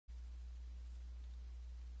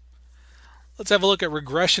Let's have a look at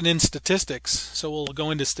regression in statistics. So we'll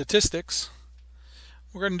go into statistics.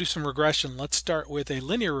 We're going to do some regression. Let's start with a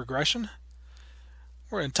linear regression.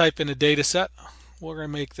 We're going to type in a data set. We're going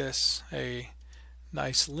to make this a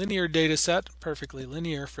nice linear data set, perfectly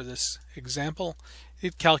linear for this example.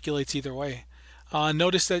 It calculates either way.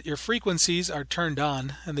 Notice that your frequencies are turned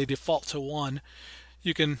on and they default to 1.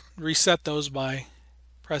 You can reset those by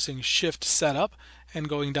pressing Shift Setup and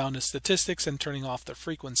going down to statistics and turning off the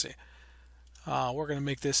frequency. We're going to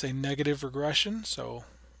make this a negative regression, so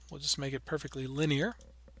we'll just make it perfectly linear.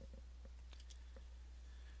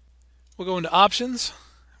 We'll go into options.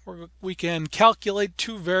 We can calculate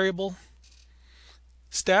two variable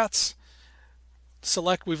stats.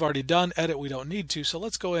 Select we've already done, edit we don't need to, so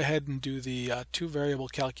let's go ahead and do the two variable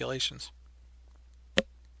calculations.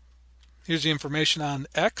 Here's the information on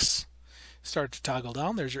X. Start to toggle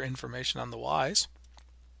down. There's your information on the Y's.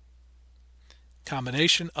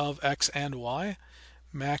 Combination of X and Y.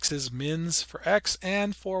 Maxes, mins for X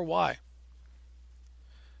and for Y.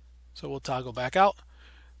 So we'll toggle back out.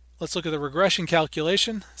 Let's look at the regression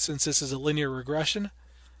calculation. Since this is a linear regression,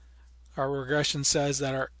 our regression says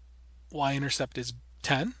that our y-intercept is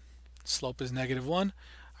 10, slope is -1,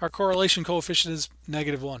 our correlation coefficient is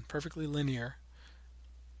 -1, perfectly linear.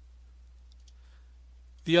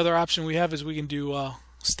 The other option we have is we can do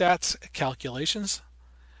stats calculations.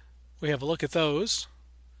 We have a look at those.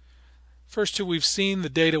 First two we've seen, the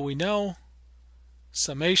data we know,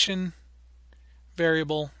 summation,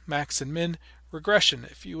 variable, max and min, regression.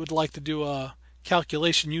 If you would like to do a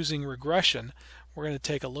calculation using regression, we're going to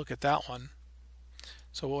take a look at that one.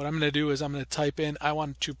 So what I'm going to do is I'm going to type in, I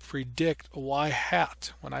want to predict y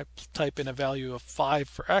hat when I type in a value of 5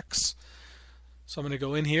 for X. So I'm going to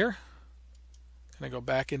go in here, going to go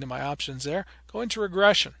back into my options there, go into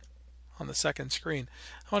regression on the second screen.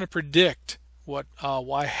 I want to predict what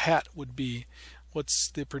y hat would be.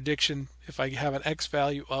 What's the prediction if I have an X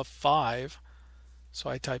value of 5?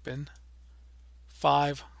 So I type in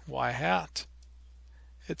 5 y hat.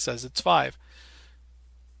 It says it's 5.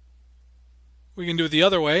 We can do it the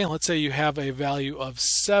other way. Let's say you have a value of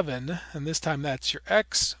 7, and this time that's your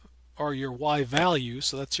X or your Y value,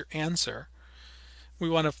 so that's your answer. We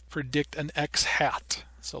want to predict an X hat.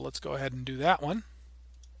 So let's go ahead and do that one.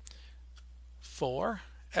 4,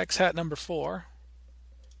 X hat number 4,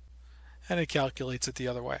 and it calculates it the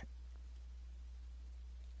other way.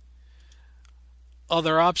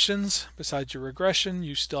 Other options besides your regression,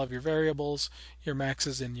 you still have your variables, your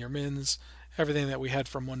maxes and your mins, everything that we had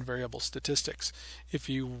from one variable statistics. If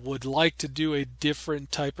you would like to do a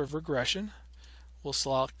different type of regression, we'll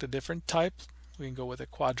select a different type. We can go with a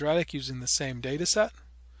quadratic using the same data set.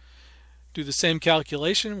 Do the same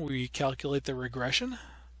calculation. We calculate the regression.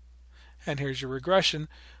 And here's your regression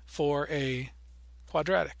for a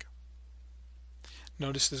quadratic.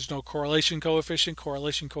 Notice there's no correlation coefficient.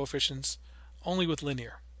 Correlation coefficients only with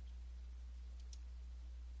linear.